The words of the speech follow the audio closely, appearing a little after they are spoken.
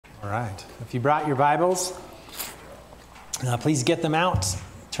All right. If you brought your Bibles, please get them out.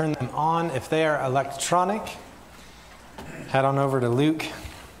 Turn them on. If they are electronic, head on over to Luke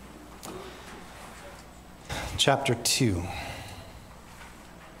chapter 2.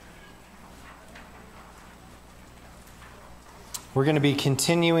 We're going to be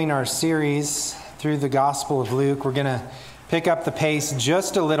continuing our series through the Gospel of Luke. We're going to pick up the pace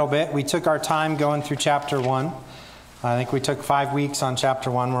just a little bit. We took our time going through chapter 1. I think we took 5 weeks on chapter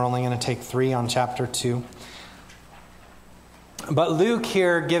 1. We're only going to take 3 on chapter 2. But Luke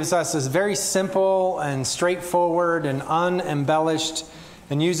here gives us this very simple and straightforward and unembellished,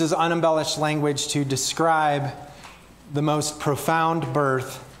 and uses unembellished language to describe the most profound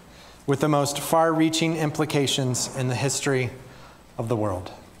birth with the most far-reaching implications in the history of the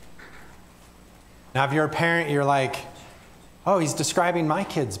world. Now, if you're a parent, you're like, oh, he's describing my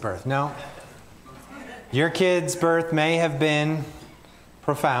kid's birth. No. Your kid's birth may have been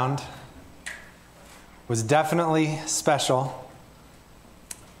profound, was definitely special,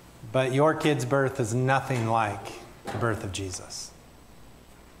 but your kid's birth is nothing like the birth of Jesus.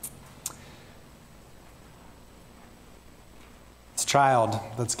 This child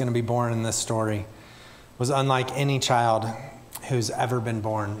that's going to be born in this story was unlike any child who's ever been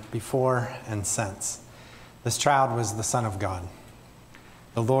born before and since. This child was the Son of God,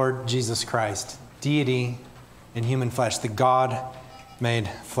 the Lord Jesus Christ, deity in human flesh, the God made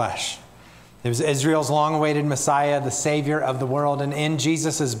flesh. It was Israel's long-awaited Messiah, the Savior of the world. And in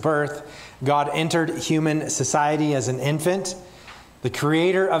Jesus' birth, God entered human society as an infant. The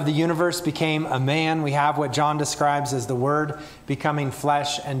creator of the universe became a man. We have what John describes as the Word becoming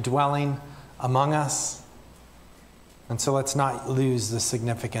flesh and dwelling among us. And so let's not lose the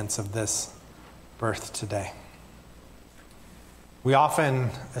significance of this birth today. We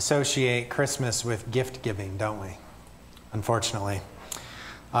often associate Christmas with gift giving, don't we? Unfortunately.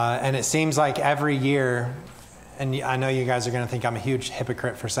 And it seems like every year, and I know you guys are going to think I'm a huge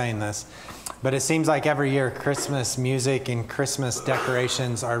hypocrite for saying this, but it seems like every year Christmas music and Christmas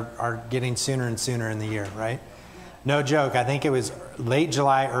decorations are getting sooner and sooner in the year, right? No joke. I think it was late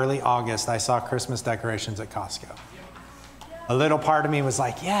July, early August, I saw Christmas decorations at Costco. A little part of me was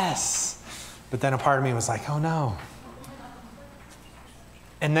like, yes. But then a part of me was like, oh no.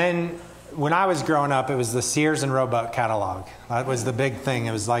 And then when I was growing up, it was the Sears and Roebuck catalog. That was the big thing.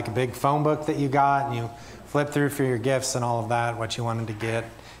 It was like a big phone book that you got, and you flip through for your gifts and all of that, what you wanted to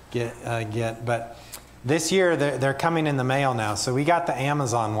get. But this year, they're coming in the mail now. So we got the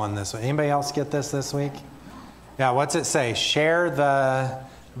Amazon one this week. Anybody else get this week? Yeah, what's it say? Share the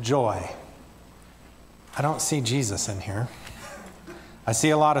joy. I don't see Jesus in here. I see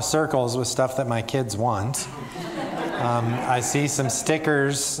a lot of circles with stuff that my kids want. I see some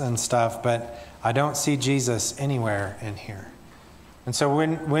stickers and stuff, but I don't see Jesus anywhere in here. And so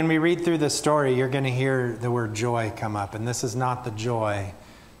when we read through this story, you're going to hear the word joy come up. And this is not the joy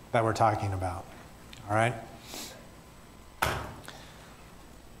that we're talking about. All right?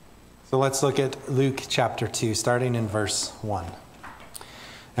 So let's look at Luke chapter 2, starting in verse 1.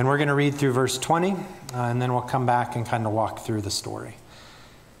 And we're going to read through verse 20, and then we'll come back and kind of walk through the story.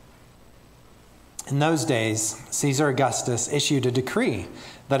 In those days, Caesar Augustus issued a decree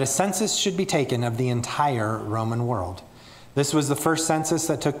that a census should be taken of the entire Roman world. This was the first census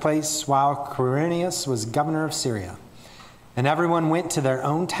that took place while Quirinius was governor of Syria. And everyone went to their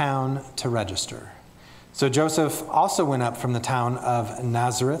own town to register. So Joseph also went up from the town of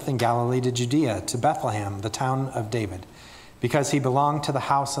Nazareth in Galilee to Judea, to Bethlehem, the town of David, because he belonged to the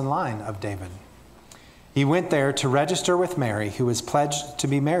house and line of David. He went there to register with Mary, who was pledged to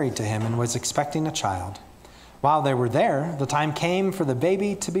be married to him and was expecting a child. While they were there, the time came for the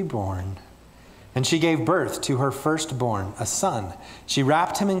baby to be born. And she gave birth to her firstborn, a son. She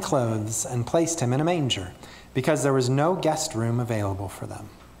wrapped him in clothes and placed him in a manger, because there was no guest room available for them.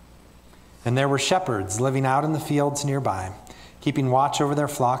 And there were shepherds living out in the fields nearby, keeping watch over their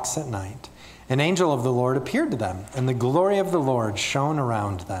flocks at night. An angel of the Lord appeared to them, and the glory of the Lord shone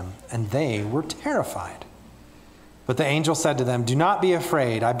around them, and they were terrified. But the angel said to them, "Do not be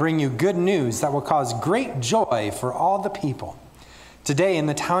afraid. I bring you good news that will cause great joy for all the people. Today in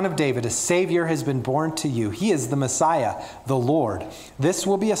the town of David, a Savior has been born to you. He is the Messiah, the Lord. This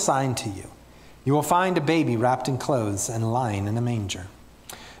will be a sign to you. You will find a baby wrapped in clothes and lying in a manger."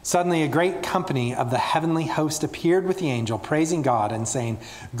 Suddenly a great company of the heavenly host appeared with the angel, praising God and saying,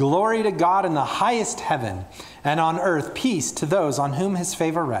 "Glory to God in the highest heaven, and on earth peace to those on whom his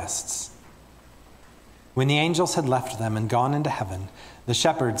favor rests." When the angels had left them and gone into heaven, the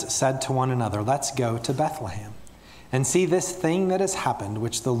shepherds said to one another, "Let's go to Bethlehem and see this thing that has happened,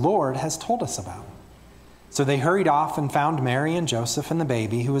 which the Lord has told us about." So they hurried off and found Mary and Joseph and the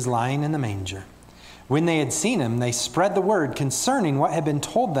baby who was lying in the manger. When they had seen him, they spread the word concerning what had been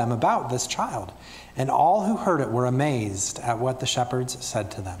told them about this child. And all who heard it were amazed at what the shepherds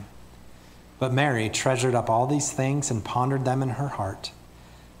said to them. But Mary treasured up all these things and pondered them in her heart.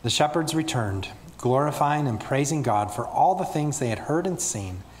 The shepherds returned, glorifying and praising God for all the things they had heard and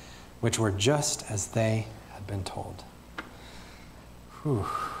seen, which were just as they had been told. Whew.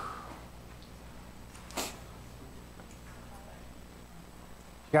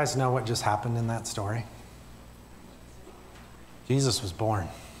 You guys know what just happened in that story? Jesus was born.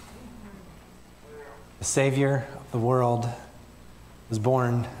 The Savior of the world was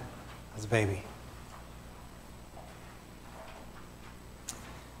born as a baby.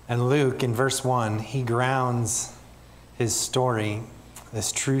 And Luke, in verse 1, he grounds his story,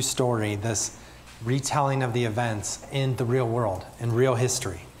 this true story, this retelling of the events in the real world, in real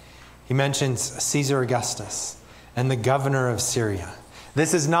history. He mentions Caesar Augustus and the governor of Syria.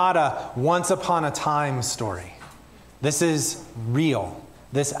 This is not a once upon a time story. This is real.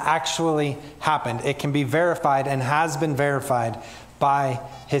 This actually happened. It can be verified and has been verified by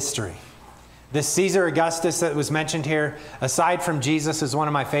history. This Caesar Augustus that was mentioned here, aside from Jesus, is one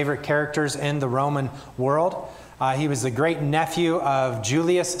of my favorite characters in the Roman world. He was the great nephew of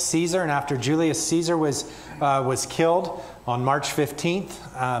Julius Caesar, and after Julius Caesar was killed on March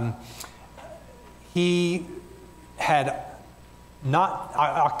 15th, he had not,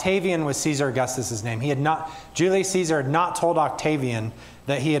 Octavian was Caesar Augustus's name. Julius Caesar had not told Octavian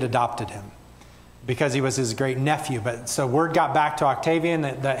that he had adopted him because he was his great nephew. But so word got back to Octavian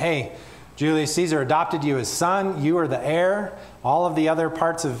that hey, Julius Caesar adopted you as son. You are the heir. All of the other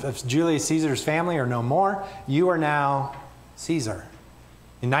parts of Julius Caesar's family are no more. You are now Caesar.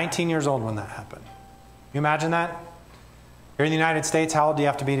 You're 19 years old when that happened. Can you imagine that? Here in the United States, how old do you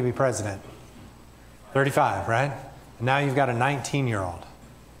have to be president? 35, right? And now you've got a 19-year-old.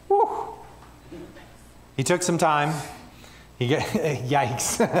 Woo! He took some time.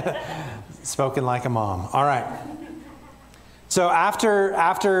 Yikes. Spoken like a mom. All right. So after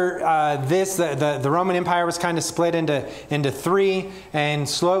this, the Roman Empire was kind of split into three, and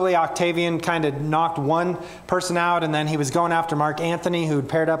slowly Octavian kind of knocked one person out, and then he was going after Mark Antony, who had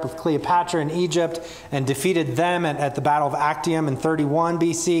paired up with Cleopatra in Egypt and defeated them at the Battle of Actium in 31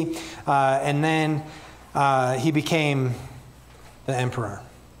 BC, and then he became the emperor.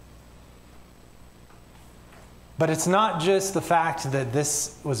 But it's not just the fact that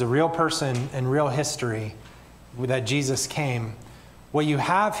this was a real person and real history that Jesus came. What you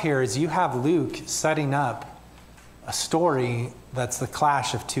have here is you have Luke setting up a story that's the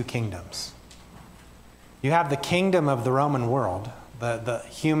clash of two kingdoms. You have the kingdom of the Roman world, the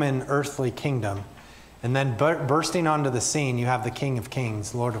human earthly kingdom, and then bursting onto the scene, you have the King of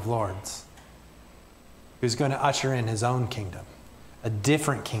Kings, Lord of Lords, who's going to usher in his own kingdom, a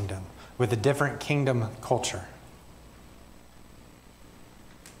different kingdom with a different kingdom culture.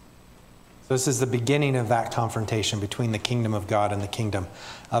 So this is the beginning of that confrontation between the kingdom of God and the kingdom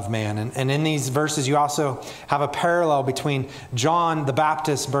of man. And in these verses, you also have a parallel between John the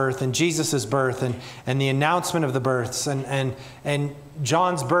Baptist's birth and Jesus' birth and the announcement of the births. And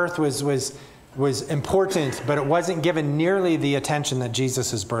John's birth was important, but it wasn't given nearly the attention that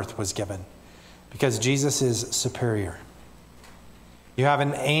Jesus' birth was given, because Jesus is superior. You have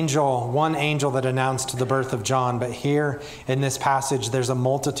one angel that announced the birth of John, but here in this passage, there's a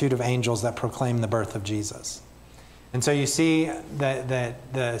multitude of angels that proclaim the birth of Jesus. And so you see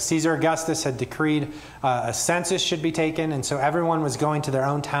that the Caesar Augustus had decreed a census should be taken, and so everyone was going to their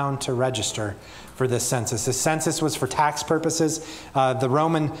own town to register for this census. The census was for tax purposes. The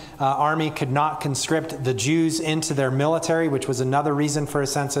Roman army could not conscript the Jews into their military, which was another reason for a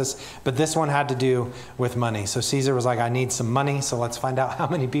census, but this one had to do with money. So Caesar was like, I need some money, so let's find out how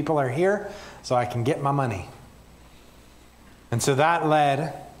many people are here so I can get my money. And so that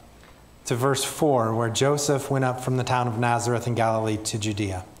led to verse 4, where Joseph went up from the town of Nazareth in Galilee to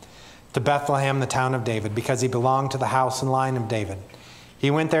Judea, to Bethlehem, the town of David, because he belonged to the house and line of David.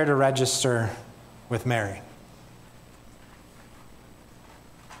 He went there to register with Mary.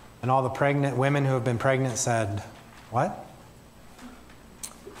 And all the pregnant women who have been pregnant said, what?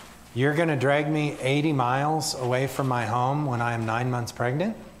 You're going to drag me 80 miles away from my home when I am 9 months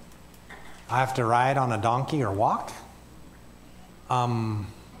pregnant? I have to ride on a donkey or walk?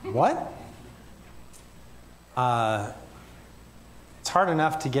 What? It's hard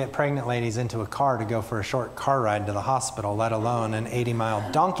enough to get pregnant ladies into a car to go for a short car ride to the hospital, let alone an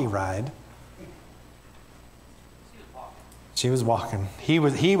 80-mile donkey ride. She was walking. He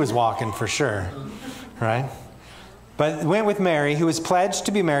was walking for sure, right? but went with Mary, who was pledged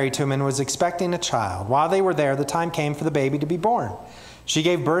to be married to him and was expecting a child. While they were there, the time came for the baby to be born. She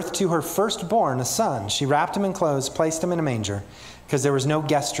gave birth to her firstborn, a son. She wrapped him in clothes, placed him in a manger, because there was no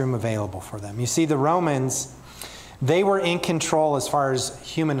guest room available for them. You see, the Romans, they were in control as far as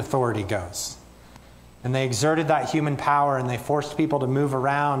human authority goes. And they exerted that human power, and they forced people to move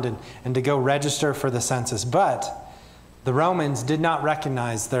around and to go register for the census. But the Romans did not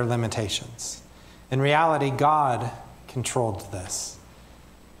recognize their limitations. In reality, God controlled this.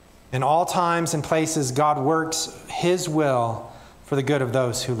 In all times and places, God works his will for the good of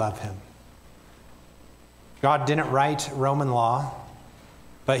those who love him. God didn't write Roman law,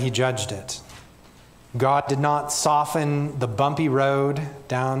 but he judged it. God did not soften the bumpy road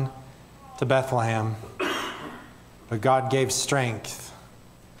down to Bethlehem, but God gave strength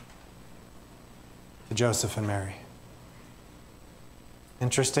to Joseph and Mary.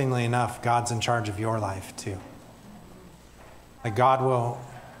 Interestingly enough, God's in charge of your life too. That God will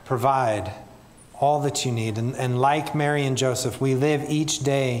provide all that you need. And like Mary and Joseph, we live each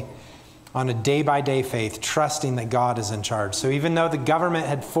day on a day-by-day faith, trusting that God is in charge. So even though the government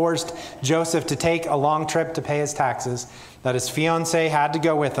had forced Joseph to take a long trip to pay his taxes, that his fiancée had to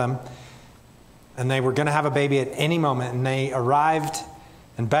go with him, and they were going to have a baby at any moment, and they arrived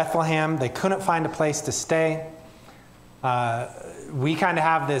in Bethlehem. They couldn't find a place to stay. We kind of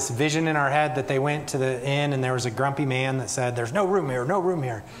have this vision in our head that they went to the inn and there was a grumpy man that said, "There's no room here, no room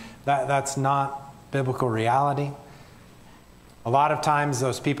here." That's not biblical reality. A lot of times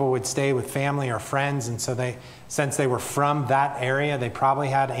those people would stay with family or friends, and so since they were from that area, they probably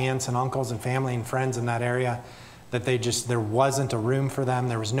had aunts and uncles and family and friends in that area, that there wasn't a room for them.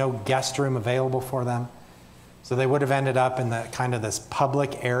 There was no guest room available for them. So they would have ended up in this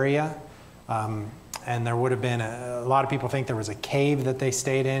public area. And there would have been, a lot of people think there was a cave that they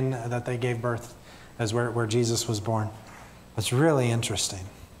stayed in, that they gave birth as where Jesus was born. It's really interesting.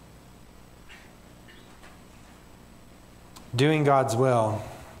 Doing God's will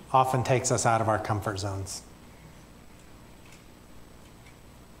often takes us out of our comfort zones.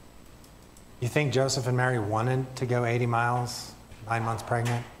 You think Joseph and Mary wanted to go 80 miles, 9 months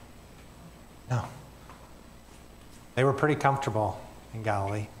pregnant? No. They were pretty comfortable in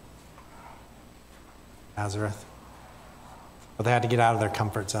Galilee, Nazareth. But they had to get out of their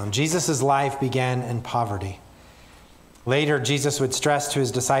comfort zone. Jesus' life began in poverty. Later, Jesus would stress to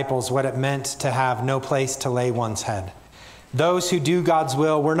his disciples what it meant to have no place to lay one's head. Those who do God's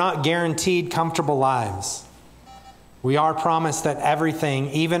will were not guaranteed comfortable lives. We are promised that everything,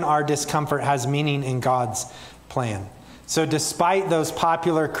 even our discomfort, has meaning in God's plan. So despite those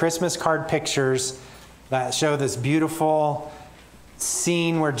popular Christmas card pictures that show this beautiful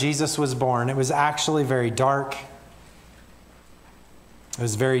scene where Jesus was born, it was actually very dark. It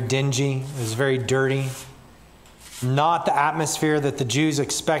was very dingy. It was very dirty. Not the atmosphere that the Jews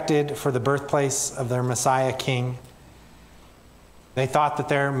expected for the birthplace of their Messiah King. They thought that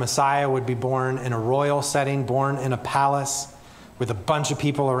their Messiah would be born in a royal setting, born in a palace with a bunch of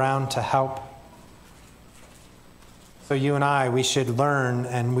people around to help. So you and I, we should learn,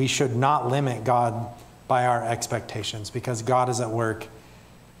 and we should not limit God by our expectations, because God is at work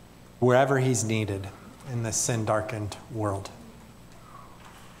wherever he's needed in this sin-darkened world.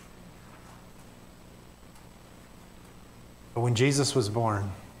 But when Jesus was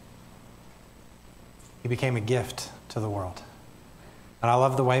born, he became a gift to the world. And I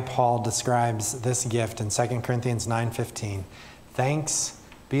love the way Paul describes this gift in 2 Corinthians 9:15. Thanks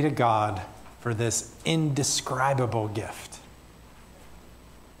be to God for this indescribable gift.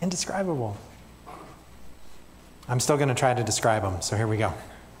 Indescribable. I'm still going to try to describe them, so here we go.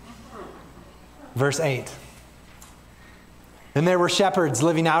 Verse 8. And there were shepherds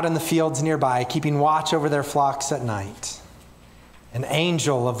living out in the fields nearby, keeping watch over their flocks at night. An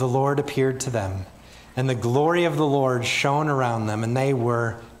angel of the Lord appeared to them, and the glory of the Lord shone around them, and they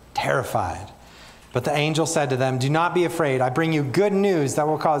were terrified. But the angel said to them, "Do not be afraid. I bring you good news that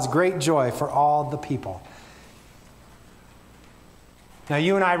will cause great joy for all the people." Now,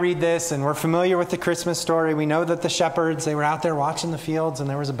 you and I read this, and we're familiar with the Christmas story. We know that the shepherds, they were out there watching the fields, and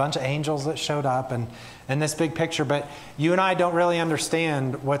there was a bunch of angels that showed up, and this big picture. But you and I don't really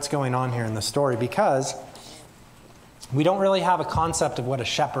understand what's going on here in the story, because we don't really have a concept of what a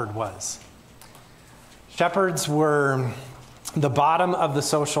shepherd was. Shepherds were the bottom of the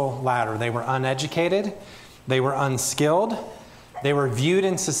social ladder. They were uneducated. They were unskilled. They were viewed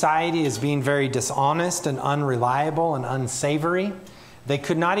in society as being very dishonest and unreliable and unsavory. They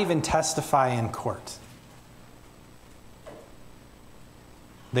could not even testify in court.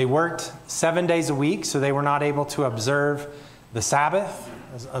 They worked 7 days a week, so they were not able to observe the Sabbath,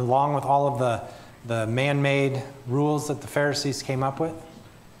 along with all of the man-made rules that the Pharisees came up with.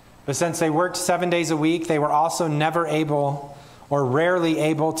 But since they worked 7 days a week, they were also never able or rarely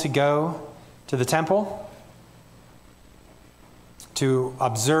able to go to the temple to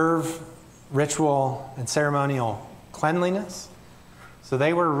observe ritual and ceremonial cleanliness. So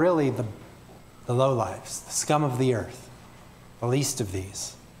they were really the lowlifes, the scum of the earth, the least of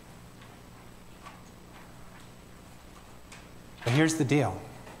these. But here's the deal.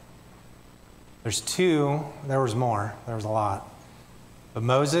 There was more, there was a lot. But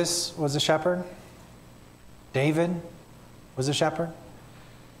Moses was a shepherd. David was a shepherd.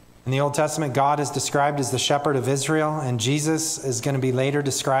 In the Old Testament, God is described as the shepherd of Israel, and Jesus is going to be later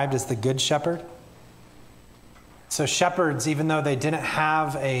described as the good shepherd. So shepherds, even though they didn't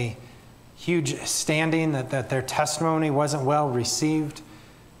have a huge standing, that their testimony wasn't well received,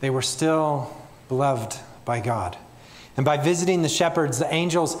 they were still beloved by God. And by visiting the shepherds, the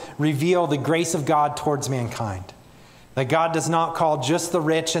angels reveal the grace of God towards mankind. That God does not call just the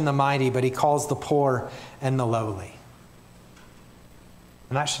rich and the mighty, but he calls the poor and the lowly.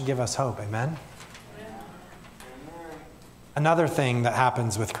 And that should give us hope, amen? Another thing that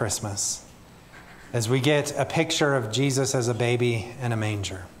happens with Christmas is we get a picture of Jesus as a baby in a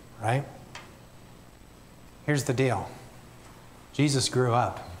manger, right? Here's the deal. Jesus grew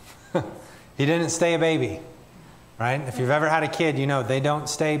up. He didn't stay a baby. Right? If you've ever had a kid, you know they don't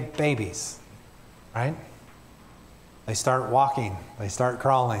stay babies, right? They start walking, they start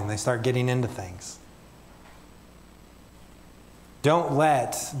crawling, they start getting into things. Don't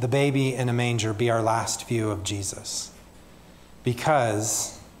let the baby in a manger be our last view of Jesus,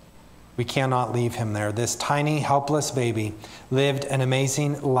 because we cannot leave him there. This tiny, helpless baby lived an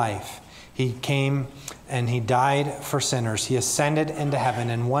amazing life. He came and he died for sinners. He ascended into heaven.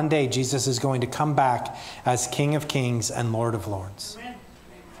 And one day Jesus is going to come back as King of Kings and Lord of Lords. Amen.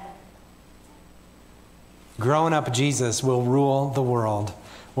 Grown up Jesus will rule the world,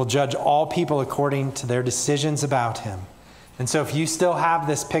 will judge all people according to their decisions about him. And so if you still have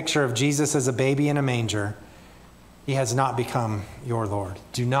this picture of Jesus as a baby in a manger, he has not become your Lord.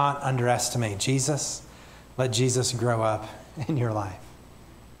 Do not underestimate Jesus. Let Jesus grow up in your life.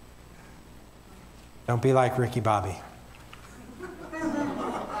 Don't be like Ricky Bobby. If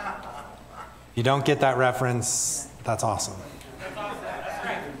you don't get that reference, that's awesome. That's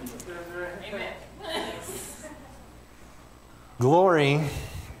right. Amen. Glory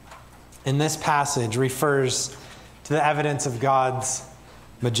in this passage refers to the evidence of God's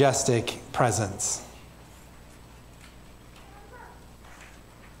majestic presence.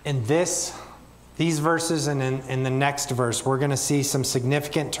 In these verses and in the next verse, we're going to see some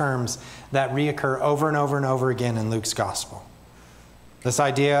significant terms that reoccur over and over and over again in Luke's gospel. This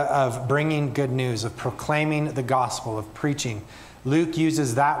idea of bringing good news, of proclaiming the gospel, of preaching. Luke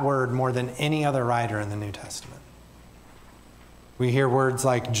uses that word more than any other writer in the New Testament. We hear words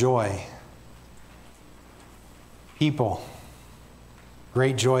like joy, people,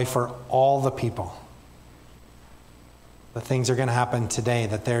 great joy for all the people. The things are going to happen today,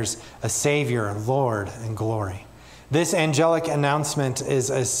 that there's a Savior, Lord, and glory. This angelic announcement is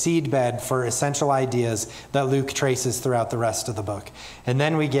a seedbed for essential ideas that Luke traces throughout the rest of the book. And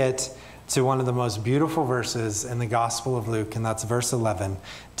then we get to one of the most beautiful verses in the Gospel of Luke, and that's verse 11.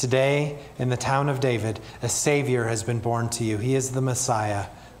 Today, in the town of David, a Savior has been born to you. He is the Messiah,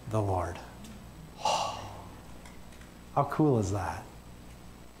 the Lord. Oh, how cool is that?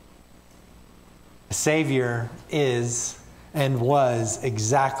 A Savior is and was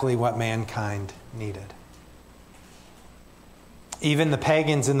exactly what mankind needed. Even the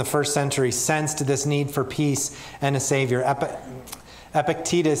pagans in the first century sensed this need for peace and a Savior.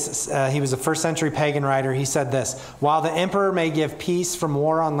 Epictetus, he was a first century pagan writer. He said this: while the emperor may give peace from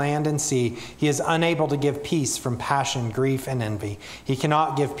war on land and sea, he is unable to give peace from passion, grief, and envy. He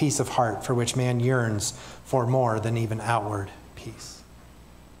cannot give peace of heart, for which man yearns for more than even outward peace.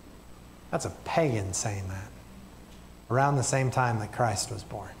 That's a pagan saying that, around the same time that Christ was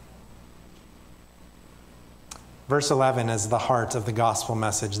born. Verse 11 is the heart of the gospel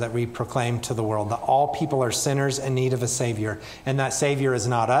message that we proclaim to the world, that all people are sinners in need of a Savior. And that Savior is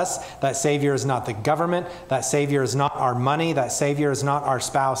not us. That Savior is not the government. That Savior is not our money. That Savior is not our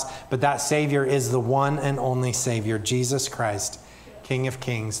spouse. But that Savior is the one and only Savior, Jesus Christ, King of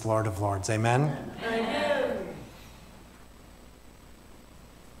Kings, Lord of Lords. Amen? Amen.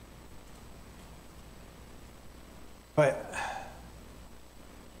 But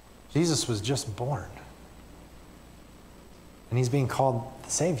Jesus was just born. And he's being called the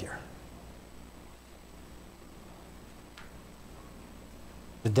Savior.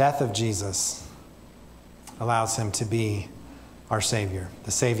 The death of Jesus allows him to be our Savior,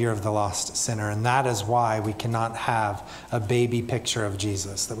 the Savior of the lost sinner. And that is why we cannot have a baby picture of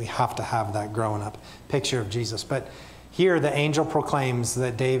Jesus, that we have to have that grown up picture of Jesus. But here the angel proclaims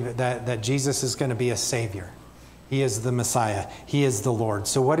that Jesus is going to be a Savior. He is the Messiah. He is the Lord.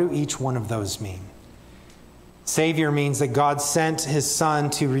 So what do each one of those mean? Savior means that God sent his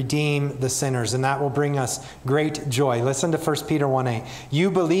Son to redeem the sinners, and that will bring us great joy. Listen to 1 Peter 1:8. You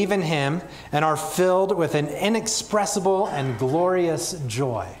believe in him and are filled with an inexpressible and glorious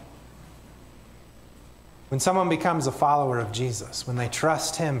joy. When someone becomes a follower of Jesus, when they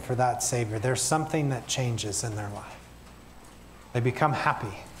trust him for that Savior, there's something that changes in their life. They become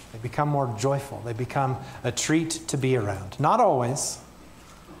happy. They become more joyful. They become a treat to be around. Not always,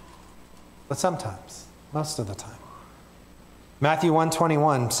 but sometimes. Most of the time. Matthew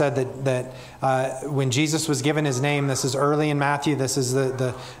 1:21 said that when Jesus was given his name, this is early in Matthew, this is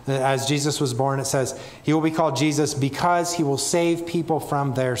as Jesus was born, it says, he will be called Jesus because he will save people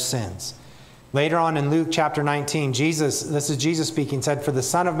from their sins. Later on in Luke chapter 19, this is Jesus speaking, said, for the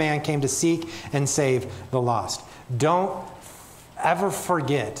Son of Man came to seek and save the lost. Don't ever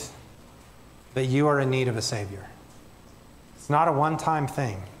forget that you are in need of a Savior. It's not a one-time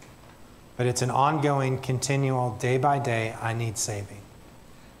thing. But it's an ongoing, continual, day by day, I need saving.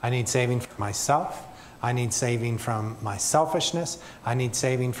 I need saving from myself. I need saving from my selfishness. I need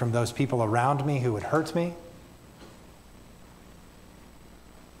saving from those people around me who would hurt me.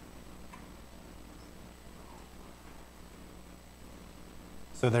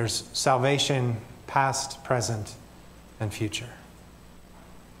 So there's salvation, past, present, and future.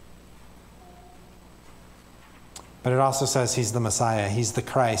 But it also says he's the Messiah. He's the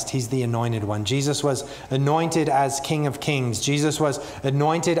Christ. He's the anointed one. Jesus was anointed as King of Kings. Jesus was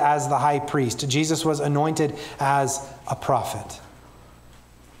anointed as the high priest. Jesus was anointed as a prophet.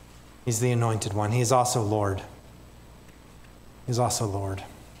 He's the anointed one. He is also Lord. He's also Lord.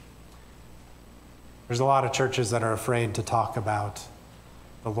 There's a lot of churches that are afraid to talk about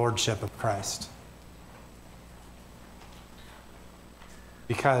the lordship of Christ.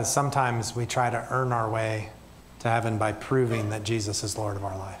 Because sometimes we try to earn our way to heaven by proving that Jesus is Lord of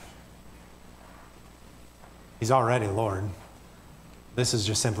our life. He's already Lord. This is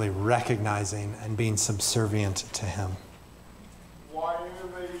just simply recognizing and being subservient to him. Why are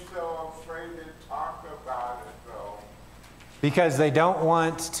they so afraid to talk about it, though? Because they don't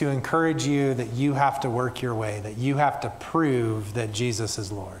want to encourage you that you have to work your way, that you have to prove that Jesus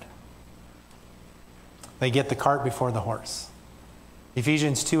is Lord. They get the cart before the horse.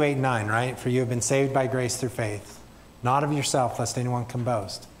 Ephesians 2:8-9, right? For you have been saved by grace through faith, not of yourself, lest anyone can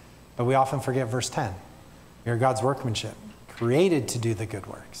boast. But we often forget verse 10. You're God's workmanship, created to do the good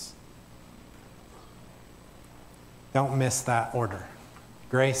works. Don't miss that order.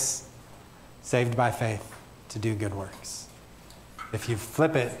 Grace, saved by faith, to do good works. If you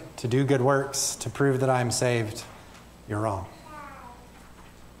flip it to do good works, to prove that I'm saved, you're wrong.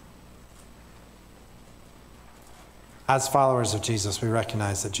 As followers of Jesus, we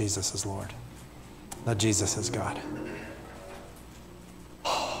recognize that Jesus is Lord, that Jesus is God.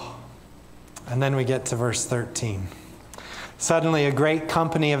 And then we get to verse 13. Suddenly a great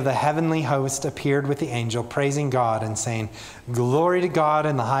company of the heavenly host appeared with the angel, praising God and saying, Glory to God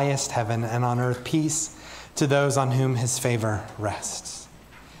in the highest heaven, and on earth peace to those on whom his favor rests.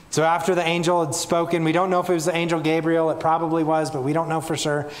 So after the angel had spoken, we don't know if it was the angel Gabriel, it probably was, but we don't know for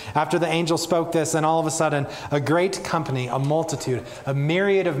sure. After the angel spoke this, then all of a sudden, a great company, a multitude, a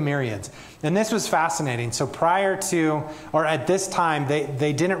myriad of myriads. And this was fascinating. So prior to, or at this time,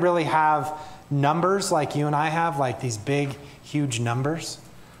 they didn't really have numbers like you and I have, like these big, huge numbers.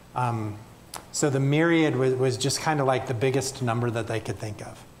 So the myriad was just kind of like the biggest number that they could think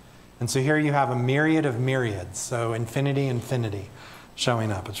of. And so here you have a myriad of myriads, so infinity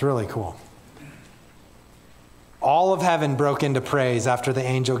showing up. It's really cool. All of heaven broke into praise after the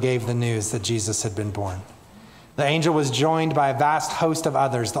angel gave the news that Jesus had been born. The angel was joined by a vast host of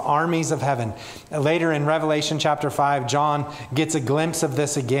others, the armies of heaven. Later in Revelation chapter 5, John gets a glimpse of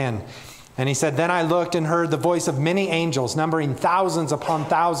this again. And he said, Then I looked and heard the voice of many angels, numbering thousands upon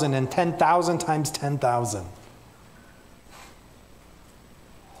thousands and 10,000 times 10,000.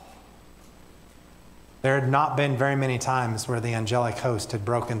 There had not been very many times where the angelic host had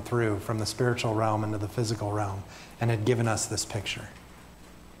broken through from the spiritual realm into the physical realm and had given us this picture.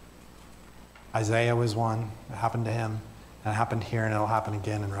 Isaiah was one. It happened to him. And it happened here, and it'll happen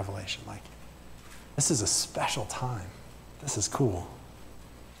again in Revelation. Like, this is a special time. This is cool.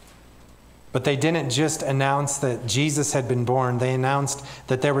 But they didn't just announce that Jesus had been born. They announced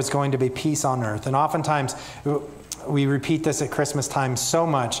that there was going to be peace on earth. And oftentimes, we repeat this at Christmas time so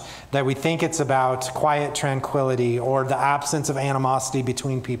much that we think it's about quiet tranquility or the absence of animosity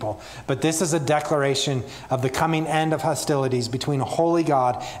between people. But this is a declaration of the coming end of hostilities between a holy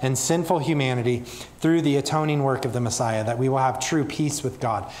God and sinful humanity through the atoning work of the Messiah, that we will have true peace with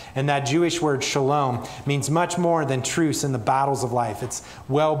God. And that Jewish word shalom means much more than truce in the battles of life. It's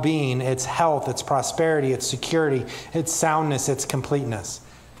well-being, it's health, it's prosperity, it's security, it's soundness, it's completeness.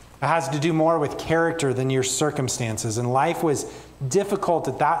 It has to do more with character than your circumstances. And life was difficult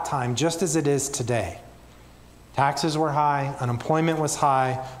at that time, just as it is today. Taxes were high, unemployment was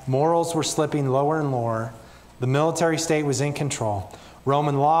high, morals were slipping lower and lower. The military state was in control.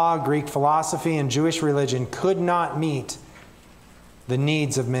 Roman law, Greek philosophy, and Jewish religion could not meet the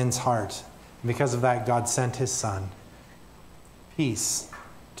needs of men's heart. Because of that, God sent his Son. Peace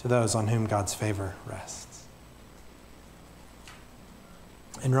to those on whom God's favor rests.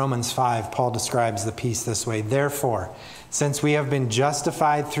 In Romans 5, Paul describes the peace this way. Therefore, since we have been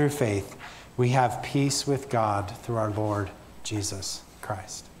justified through faith, we have peace with God through our Lord Jesus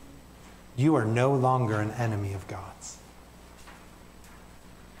Christ. You are no longer an enemy of God's.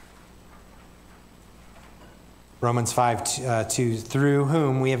 Romans 5:2, through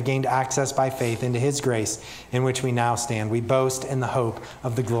whom we have gained access by faith into his grace, in which we now stand. We boast in the hope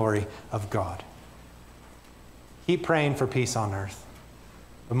of the glory of God. Keep praying for peace on earth.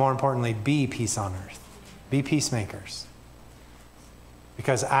 But more importantly, be peace on earth. Be peacemakers.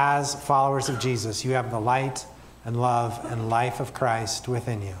 Because as followers of Jesus, you have the light and love and life of Christ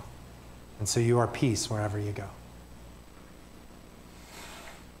within you. And so you are peace wherever you go.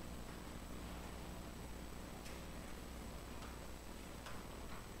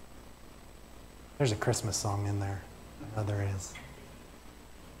 There's a Christmas song in there. I know there is.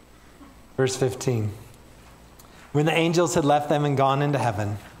 Verse 15. When the angels had left them and gone into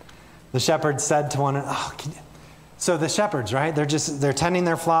heaven, the shepherds said to one another, so the shepherds, right? They're tending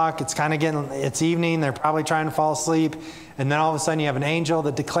their flock. It's evening. They're probably trying to fall asleep. And then all of a sudden you have an angel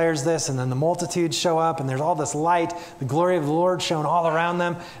that declares this, and then the multitudes show up, and there's all this light, the glory of the Lord shown all around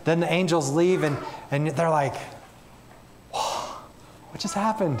them. Then the angels leave, and they're like, whoa, what just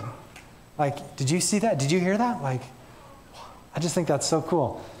happened? Like, did you see that? Did you hear that? Like, I just think that's so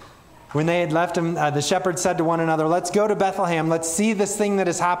cool. When they had left him, the shepherds said to one another, let's go to Bethlehem. Let's see this thing that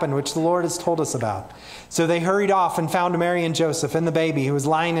has happened, which the Lord has told us about. So they hurried off and found Mary and Joseph and the baby who was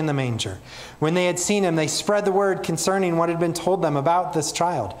lying in the manger. When they had seen him, they spread the word concerning what had been told them about this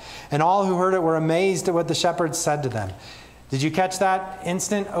child. And all who heard it were amazed at what the shepherds said to them. Did you catch that?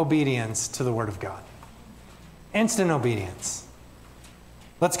 Instant obedience to the word of God. Instant obedience.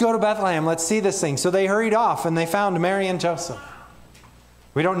 Let's go to Bethlehem. Let's see this thing. So they hurried off and they found Mary and Joseph.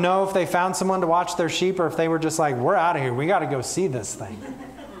 We don't know if they found someone to watch their sheep or if they were just like, we're out of here. We got to go see this thing.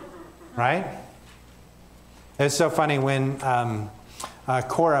 Right? It's so funny when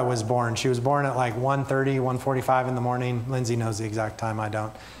Cora was born. She was born at like 1:30, 1:45 in the morning. Lindsay knows the exact time. I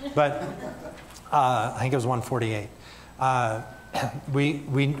don't. But I think it was 1:48.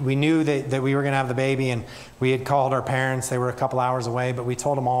 We knew that we were going to have the baby, and we had called our parents. They were a couple hours away, but we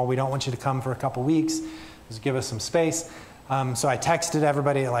told them all, we don't want you to come for a couple weeks. Just give us some space. So I texted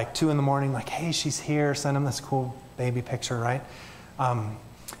everybody at like 2 in the morning, like, hey, she's here. Send them this cool baby picture, right?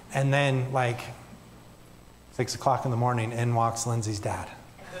 And then like 6 o'clock in the morning, in walks Lindsay's dad.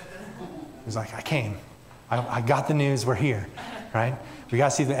 He's like, I came. I got the news. We're here, right? We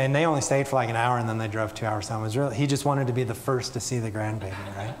got to see and they only stayed for like an hour, and then they drove 2 hours home. It was really, he just wanted to be the first to see the grandbaby,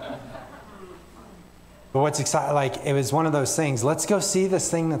 right? But what's exciting, like, it was one of those things. Let's go see this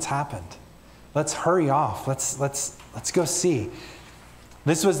thing that's happened. Let's hurry off. Let's go see.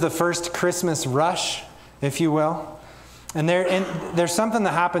 This was the first Christmas rush, if you will. And there's something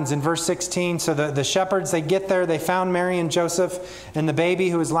that happens in verse 16. So the shepherds, they get there. They found Mary and Joseph and the baby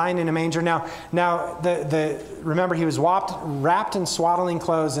who was lying in a manger. Now remember, he was wrapped in swaddling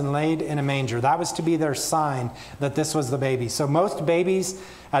clothes and laid in a manger. That was to be their sign that this was the baby. So most babies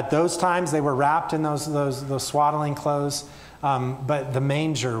at those times, they were wrapped in those swaddling clothes. But the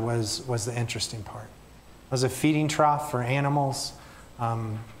manger was the interesting part. It was a feeding trough for animals.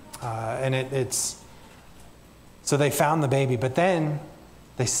 So they found the baby, but then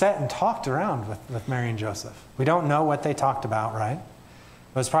they sat and talked around with Mary and Joseph. We don't know what they talked about, right?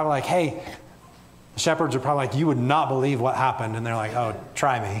 It was probably like, hey, the shepherds are probably like, you would not believe what happened. And they're like, oh,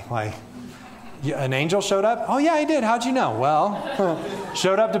 try me. Like, an angel showed up? Oh, yeah, he did. How'd you know? Well,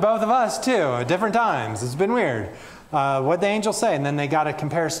 showed up to both of us, too, at different times. It's been weird. What'd the angel say? And then they got to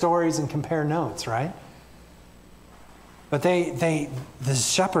compare stories and compare notes, right? But the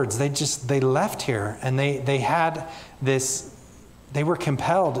shepherds, they left here, and they had this, they were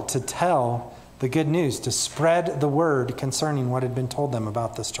compelled to tell the good news, to spread the word concerning what had been told them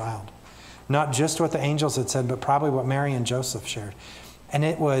about this child. Not just what the angels had said, but probably what Mary and Joseph shared. And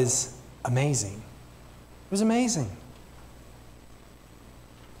it was amazing. It was amazing.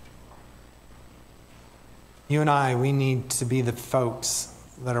 You and I, we need to be the folks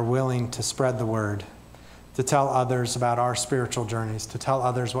that are willing to spread the word, to tell others about our spiritual journeys, to tell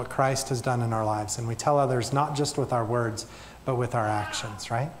others what Christ has done in our lives. And we tell others not just with our words, but with our actions,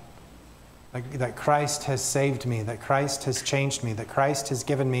 right? Like that Christ has saved me, that Christ has changed me, that Christ has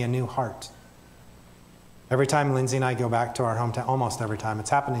given me a new heart. Every time Lindsay and I go back to our hometown, almost every time, it's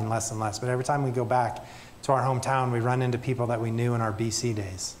happening less and less, but every time we go back to our hometown, we run into people that we knew in our BC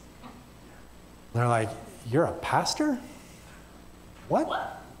days. They're like, "You're a pastor? What?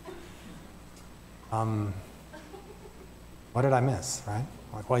 What did I miss?" Right?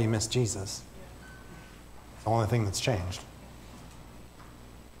 Like, well, you missed Jesus. It's the only thing that's changed.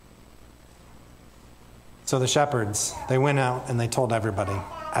 So the shepherds, they went out and they told everybody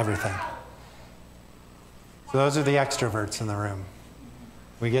everything. So those are the extroverts in the room.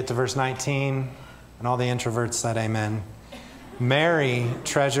 We get to verse 19, and all the introverts said amen. Mary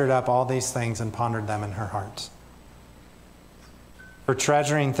treasured up all these things and pondered them in her heart. For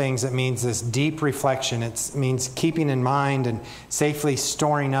treasuring things, it means this deep reflection. It means keeping in mind and safely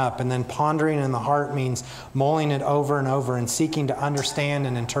storing up. And then pondering in the heart means mulling it over and over and seeking to understand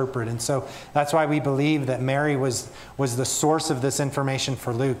and interpret. And so that's why we believe that Mary was the source of this information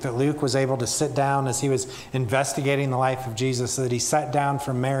for Luke, that Luke was able to sit down as he was investigating the life of Jesus, so that he sat down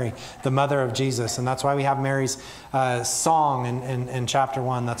from Mary, the mother of Jesus. And that's why we have Mary's song in chapter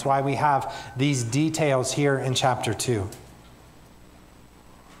 1. That's why we have these details here in chapter 2.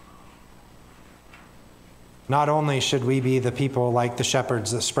 Not only should we be the people like the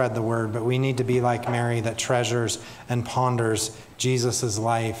shepherds that spread the word, but we need to be like Mary that treasures and ponders Jesus'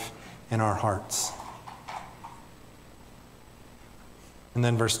 life in our hearts. And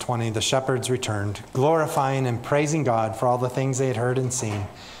then verse 20, the shepherds returned, glorifying and praising God for all the things they had heard and seen,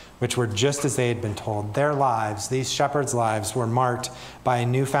 which were just as they had been told. Their lives, these shepherds' lives, were marked by a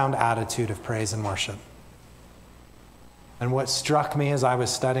newfound attitude of praise and worship. And what struck me as I was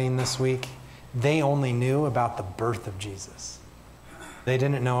studying this week, they only knew about the birth of Jesus. They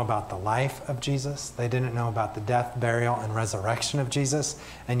didn't know about the life of Jesus. They didn't know about the death, burial, and resurrection of Jesus.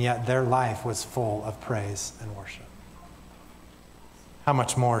 And yet their life was full of praise and worship. How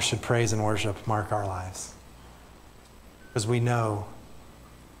much more should praise and worship mark our lives? Because we know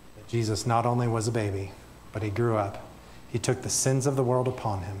that Jesus not only was a baby, but he grew up. He took the sins of the world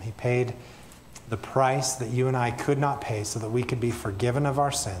upon him. He paid the price that you and I could not pay so that we could be forgiven of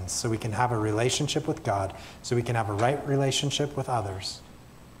our sins, so we can have a relationship with God, so we can have a right relationship with others,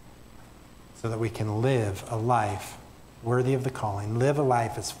 so that we can live a life worthy of the calling, live a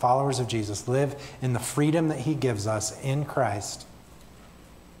life as followers of Jesus, live in the freedom that he gives us in Christ,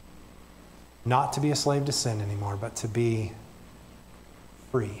 not to be a slave to sin anymore, but to be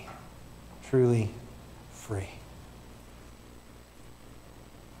free, truly free.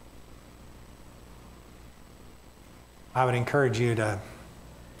 I would encourage you to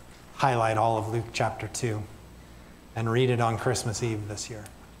highlight all of Luke chapter 2 and read it on Christmas Eve this year.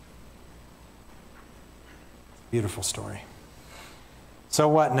 Beautiful story. So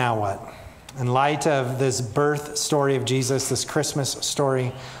what, now what? In light of this birth story of Jesus, this Christmas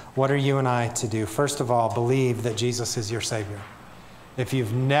story, what are you and I to do? First of all, believe that Jesus is your Savior. If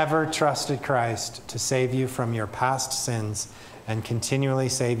you've never trusted Christ to save you from your past sins and continually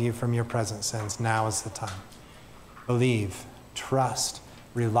save you from your present sins, now is the time. Believe, trust,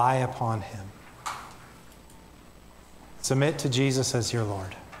 rely upon him. Submit to Jesus as your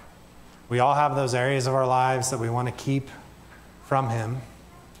Lord. We all have those areas of our lives that we want to keep from him,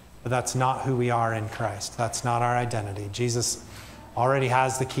 but that's not who we are in Christ. That's not our identity. Jesus already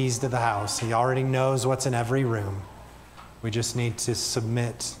has the keys to the house. He already knows what's in every room. We just need to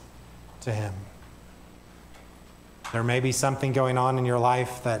submit to him. There may be something going on in your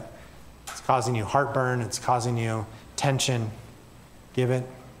life that it's causing you heartburn, it's causing you tension. Give it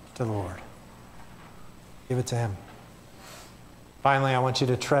to the Lord. Give it to him. Finally, I want you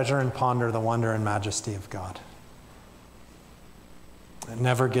to treasure and ponder the wonder and majesty of God. It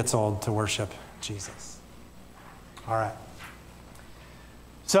never gets old to worship Jesus. All right.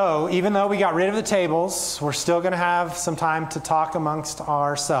 So, even though we got rid of the tables, we're still going to have some time to talk amongst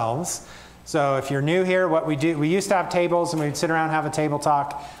ourselves. So, if you're new here, what we do, we used to have tables and we'd sit around and have a table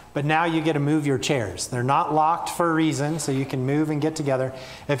talk. But now you get to move your chairs. They're not locked for a reason, so you can move and get together.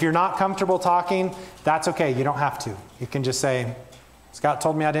 If you're not comfortable talking, that's okay. You don't have to. You can just say, Scott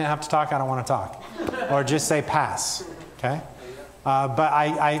told me I didn't have to talk. I don't want to talk. Or just say pass. Okay?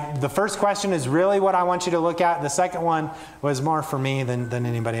 But the first question is really what I want you to look at. The second one was more for me than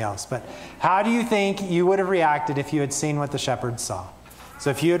anybody else. But how do you think you would have reacted if you had seen what the shepherds saw? So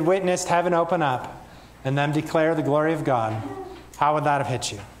if you had witnessed heaven open up and them declare the glory of God, how would that have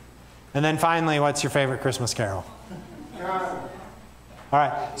hit you? And then finally, what's your favorite Christmas carol? All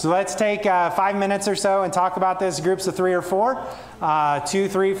right, so let's take 5 minutes or so and talk about this, groups of 3 or 4, 2,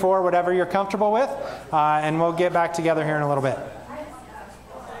 3, 4, whatever you're comfortable with, and we'll get back together here in a little bit.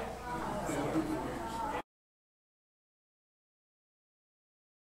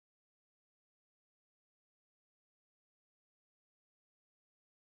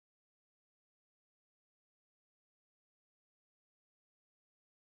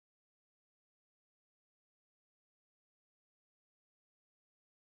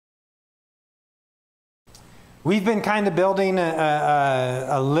 We've been kind of building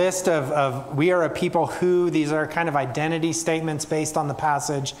a list of we are a people who, these are kind of identity statements based on the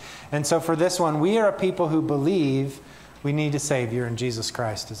passage. And so for this one, we are a people who believe we need a Savior and Jesus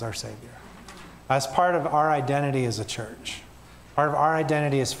Christ is our Savior. That's part of our identity as a church. Part of our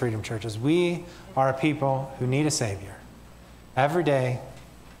identity as Freedom Churches. We are a people who need a Savior. Every day,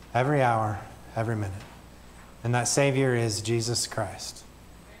 every hour, every minute. And that Savior is Jesus Christ.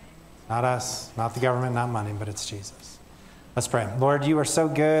 Not us, not the government, not money, but it's Jesus. Let's pray. Lord, you are so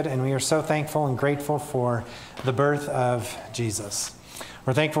good, and we are so thankful and grateful for the birth of Jesus.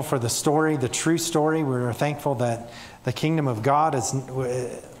 We're thankful for the story, the true story. We're thankful that the kingdom of God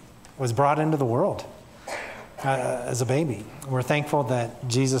was brought into the world as a baby. We're thankful that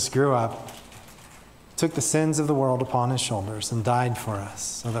Jesus grew up, took the sins of the world upon his shoulders, and died for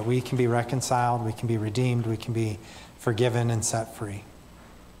us so that we can be reconciled, we can be redeemed, we can be forgiven and set free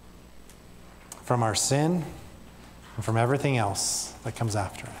from our sin and from everything else that comes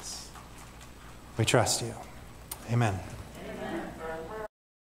after us. We trust you. Amen.